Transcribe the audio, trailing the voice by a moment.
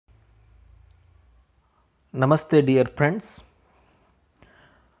Namaste, dear friends.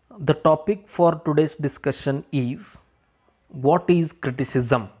 The topic for today's discussion is what is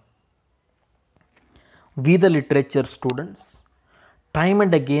criticism? We, the literature students, time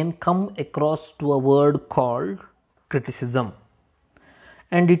and again come across to a word called criticism,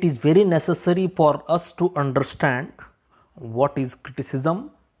 and it is very necessary for us to understand what is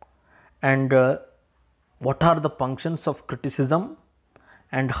criticism and what are the functions of criticism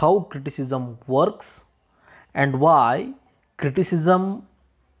and how criticism works and why criticism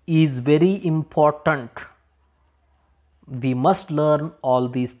is very important. We must learn all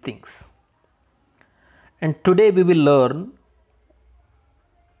these things, and today we will learn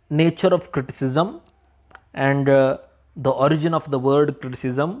nature of criticism and the origin of the word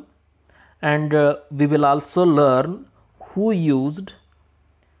criticism, and we will also learn who used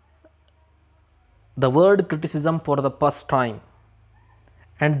the word criticism for the first time,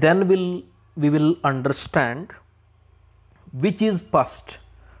 and then we will understand which is first,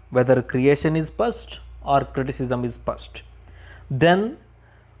 whether creation is first or criticism is first. Then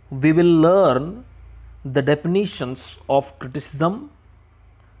we will learn the definitions of criticism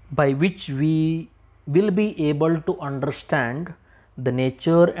by which we will be able to understand the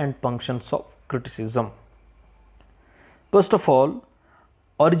nature and functions of criticism. First of all,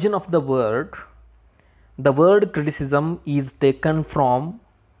 origin of the word. The word criticism is taken from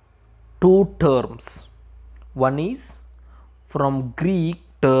two terms. One is from Greek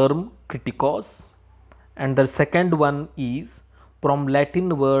term kritikos, and the second one is from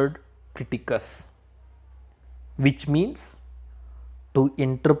Latin word criticus, which means to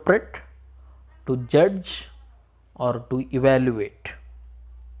interpret, to judge, or to evaluate.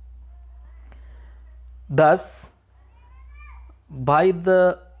 Thus, by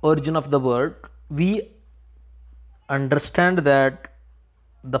the origin of the word, we understand that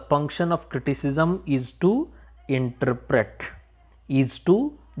the function of criticism is to interpret, is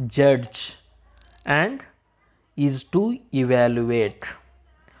to judge, and is to evaluate.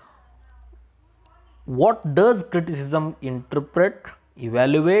 What does criticism interpret,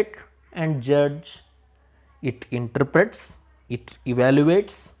 evaluate, and judge? It interprets, it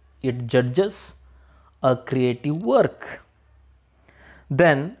evaluates, it judges a creative work.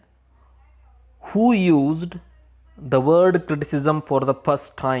 Then, who used the word criticism for the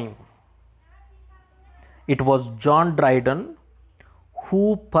first time? It was John Dryden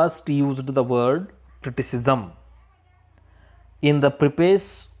who first used the word criticism. In the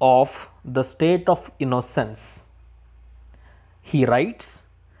preface of The State of Innocence, he writes,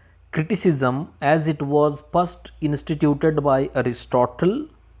 criticism, as it was first instituted by Aristotle,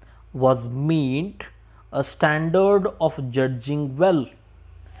 was meant a standard of judging well.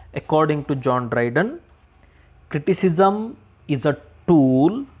 According to John Dryden, criticism is a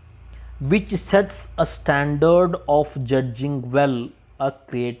tool which sets a standard of judging well a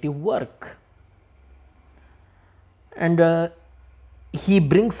creative work. And he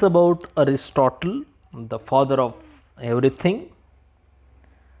brings about Aristotle, the father of everything.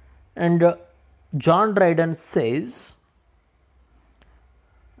 And John Dryden says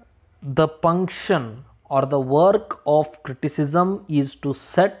the function or the work of criticism is to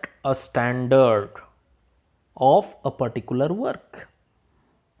set a standard of a particular work.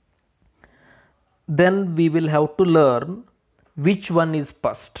 Then we will have to learn which one is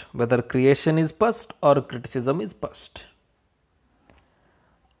first, whether creation is first or criticism is first.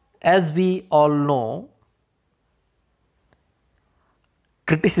 As we all know,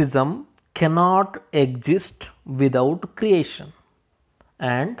 criticism cannot exist without creation,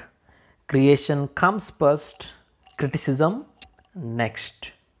 and creation comes first, criticism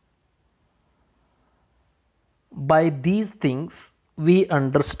next. By these things, we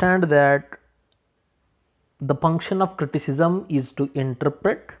understand that the function of criticism is to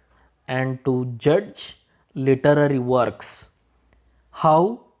interpret and to judge literary works.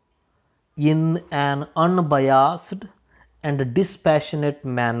 How? In an unbiased and dispassionate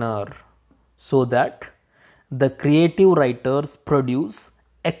manner, so that the creative writers produce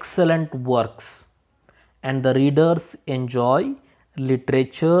excellent works and the readers enjoy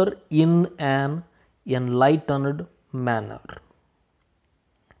literature in an enlightened manner.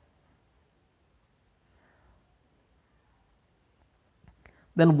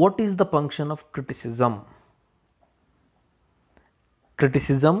 Then what is the function of criticism?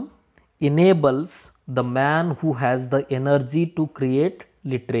 Criticism enables the man who has the energy to create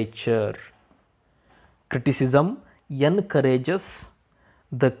literature. Criticism encourages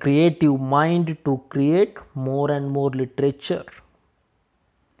the creative mind to create more and more literature.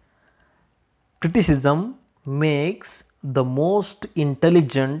 Criticism makes the most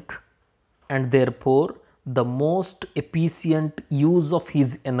intelligent and therefore the most efficient use of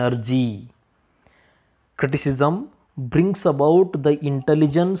his energy. Criticism brings about the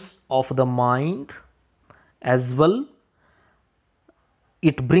intelligence of the mind, as well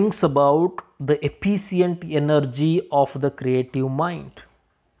it brings about the efficient energy of the creative mind.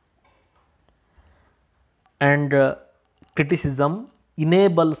 And criticism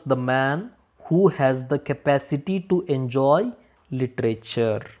enables the man who has the capacity to enjoy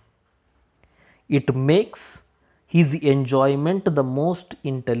literature. It makes his enjoyment the most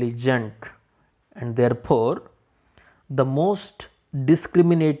intelligent, and therefore the most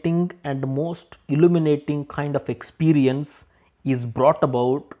discriminating and most illuminating kind of experience is brought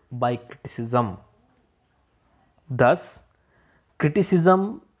about by criticism. Thus,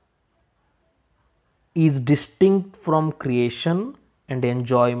 criticism is distinct from creation and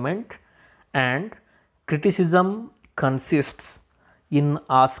enjoyment, and criticism consists in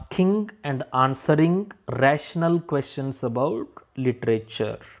asking and answering rational questions about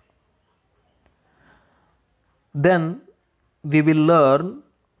literature. Then we will learn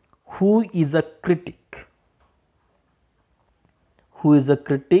who is a critic. Who is a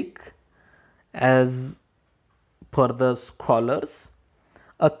critic? As per the scholars,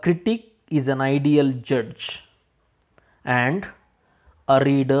 a critic is an ideal judge and a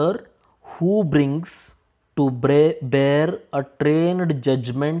reader who brings to bear a trained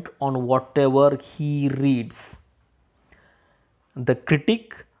judgment on whatever he reads. The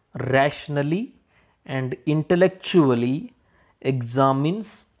critic rationally and intellectually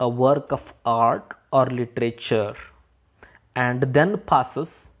examines a work of art or literature and then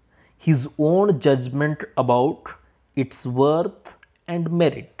passes his own judgment about its worth and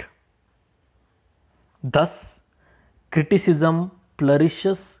merit. Thus, criticism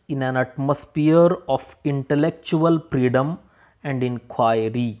flourishes in an atmosphere of intellectual freedom and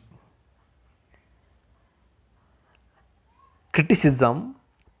inquiry. Criticism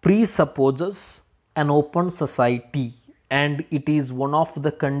presupposes an open society, and it is one of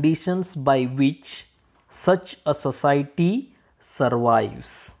the conditions by which such a society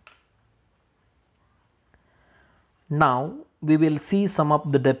survives. Now, we will see some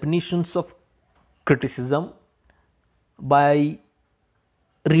of the definitions of criticism. By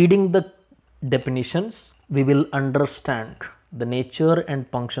reading the definitions, we will understand the nature and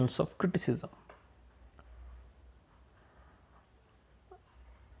functions of criticism.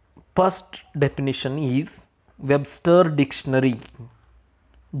 First definition is Webster Dictionary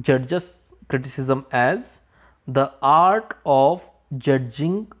judges criticism as the art of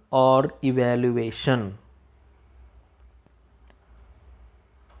judging or evaluation.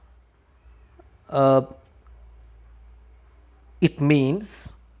 It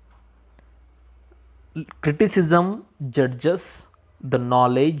means criticism judges the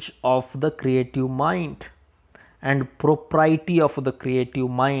knowledge of the creative mind and propriety of the creative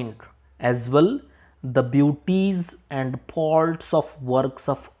mind, as well the beauties and faults of works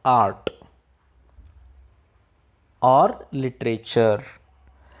of art or literature.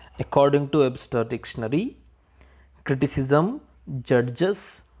 According to Webster Dictionary, criticism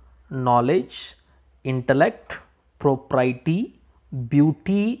judges knowledge, intellect, propriety,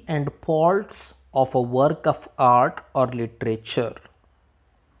 beauty and faults of a work of art or literature.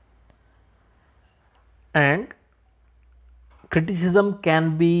 And criticism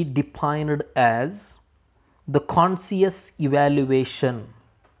can be defined as the conscious evaluation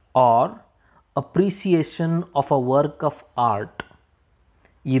or appreciation of a work of art,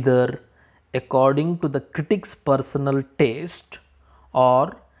 either according to the critic's personal taste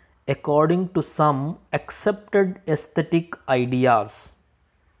or according to some accepted aesthetic ideas.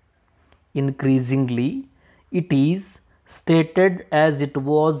 Increasingly, it is stated, as it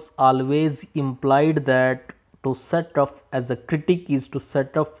was always implied, that to set off as a critic is to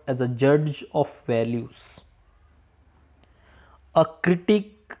set off as a judge of values. A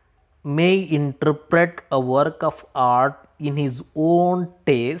critic may interpret a work of art in his own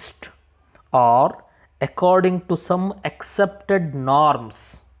taste or according to some accepted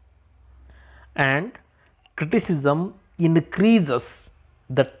norms, and criticism increases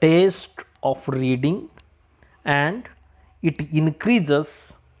the taste of reading and it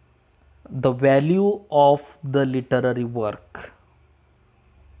increases the value of the literary work.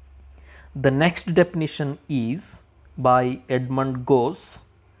 The next definition is by Edmund Gosse.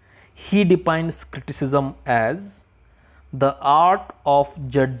 He defines criticism as the art of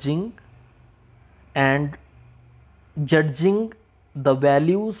judging and judging the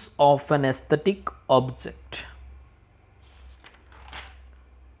values of an aesthetic object.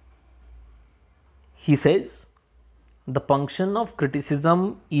 He says the function of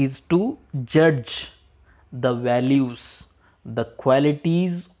criticism is to judge the values, the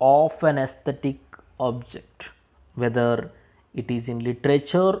qualities of an aesthetic object, whether it is in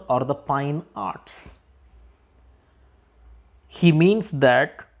literature or the fine arts. He means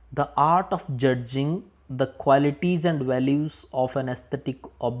that the art of judging the qualities and values of an aesthetic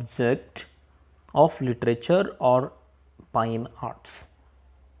object of literature or fine arts.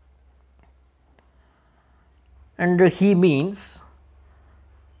 And he means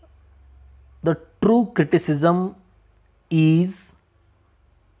the true criticism is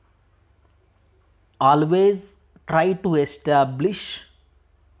always try to establish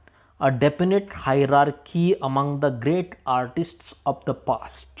a definite hierarchy among the great artists of the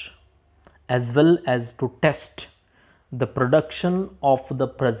past, as well as to test the production of the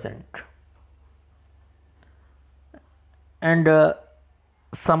present. And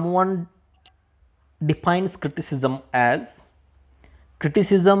someone defines criticism as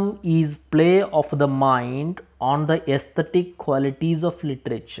criticism is play of the mind on the aesthetic qualities of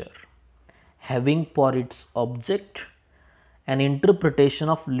literature, having for its object an interpretation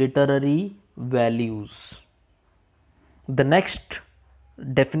of literary values. The next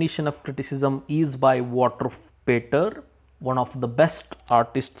definition of criticism is by Walter Pater, one of the best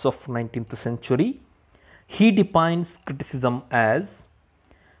artists of 19th century. He defines criticism as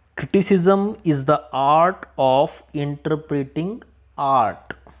criticism is the art of interpreting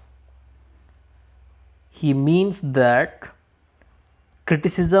art. He means that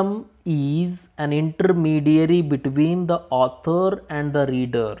criticism is an intermediary between the author and the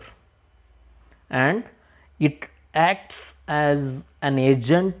reader, and it acts as an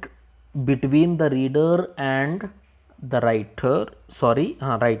agent between the reader and the writer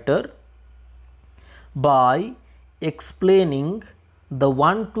by explaining the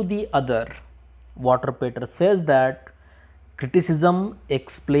one to the other. Walter Pater says that criticism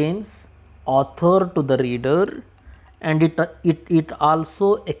explains author to the reader, and it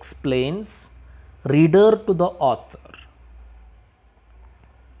also explains reader to the author.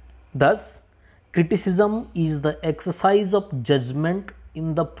 Thus, criticism is the exercise of judgment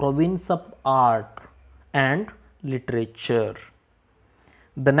in the province of art and literature.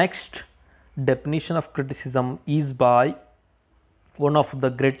 The next definition of criticism is by one of the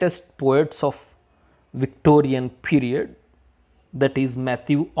greatest poets of Victorian period, that is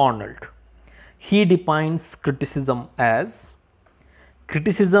Matthew Arnold. He defines criticism as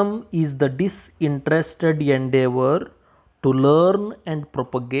criticism is the disinterested endeavor to learn and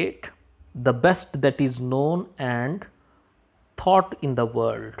propagate the best that is known and thought in the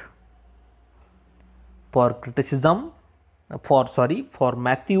world. For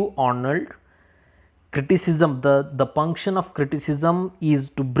Matthew Arnold, criticism, the function of criticism is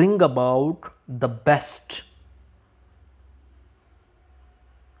to bring about the best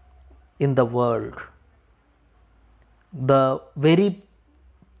in the world. The very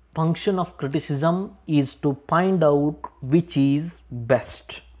function of criticism is to find out which is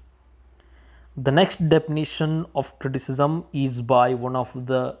best. The next definition of criticism is by one of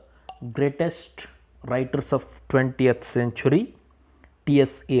the greatest writers of 20th century,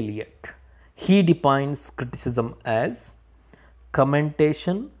 T.S. Eliot. He defines criticism as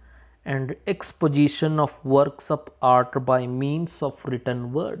commentation and exposition of works of art by means of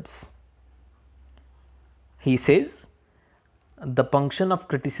written words. He says the function of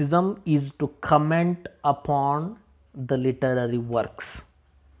criticism is to comment upon the literary works,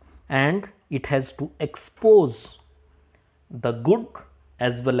 and it has to expose the good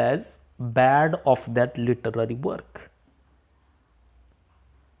as well as bad of that literary work.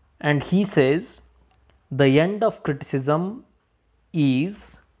 And he says the end of criticism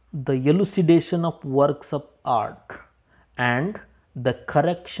is the elucidation of works of art and the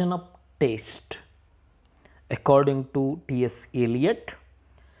correction of taste. According to T.S. Eliot,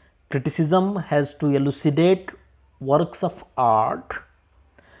 criticism has to elucidate works of art,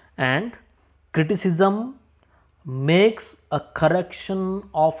 and criticism makes a correction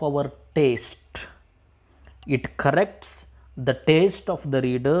of our taste. It corrects the taste of the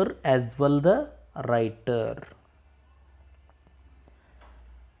reader as well the writer.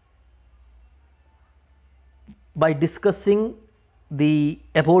 By discussing the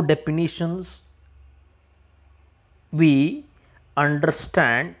above definitions, we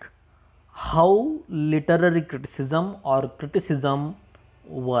understand how literary criticism or criticism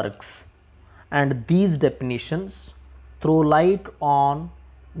works, and these definitions throw light on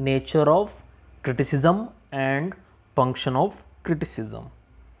nature of criticism and function of criticism.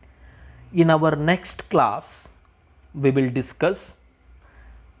 In our next class, we will discuss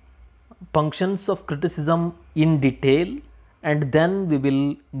functions of criticism in detail, and then we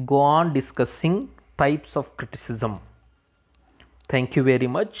will go on discussing types of criticism. Thank you very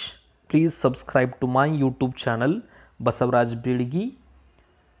much. Please subscribe to my YouTube channel Basavaraj Bilgi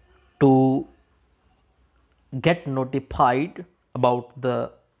to get notified about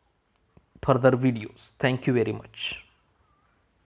the further videos. Thank you very much.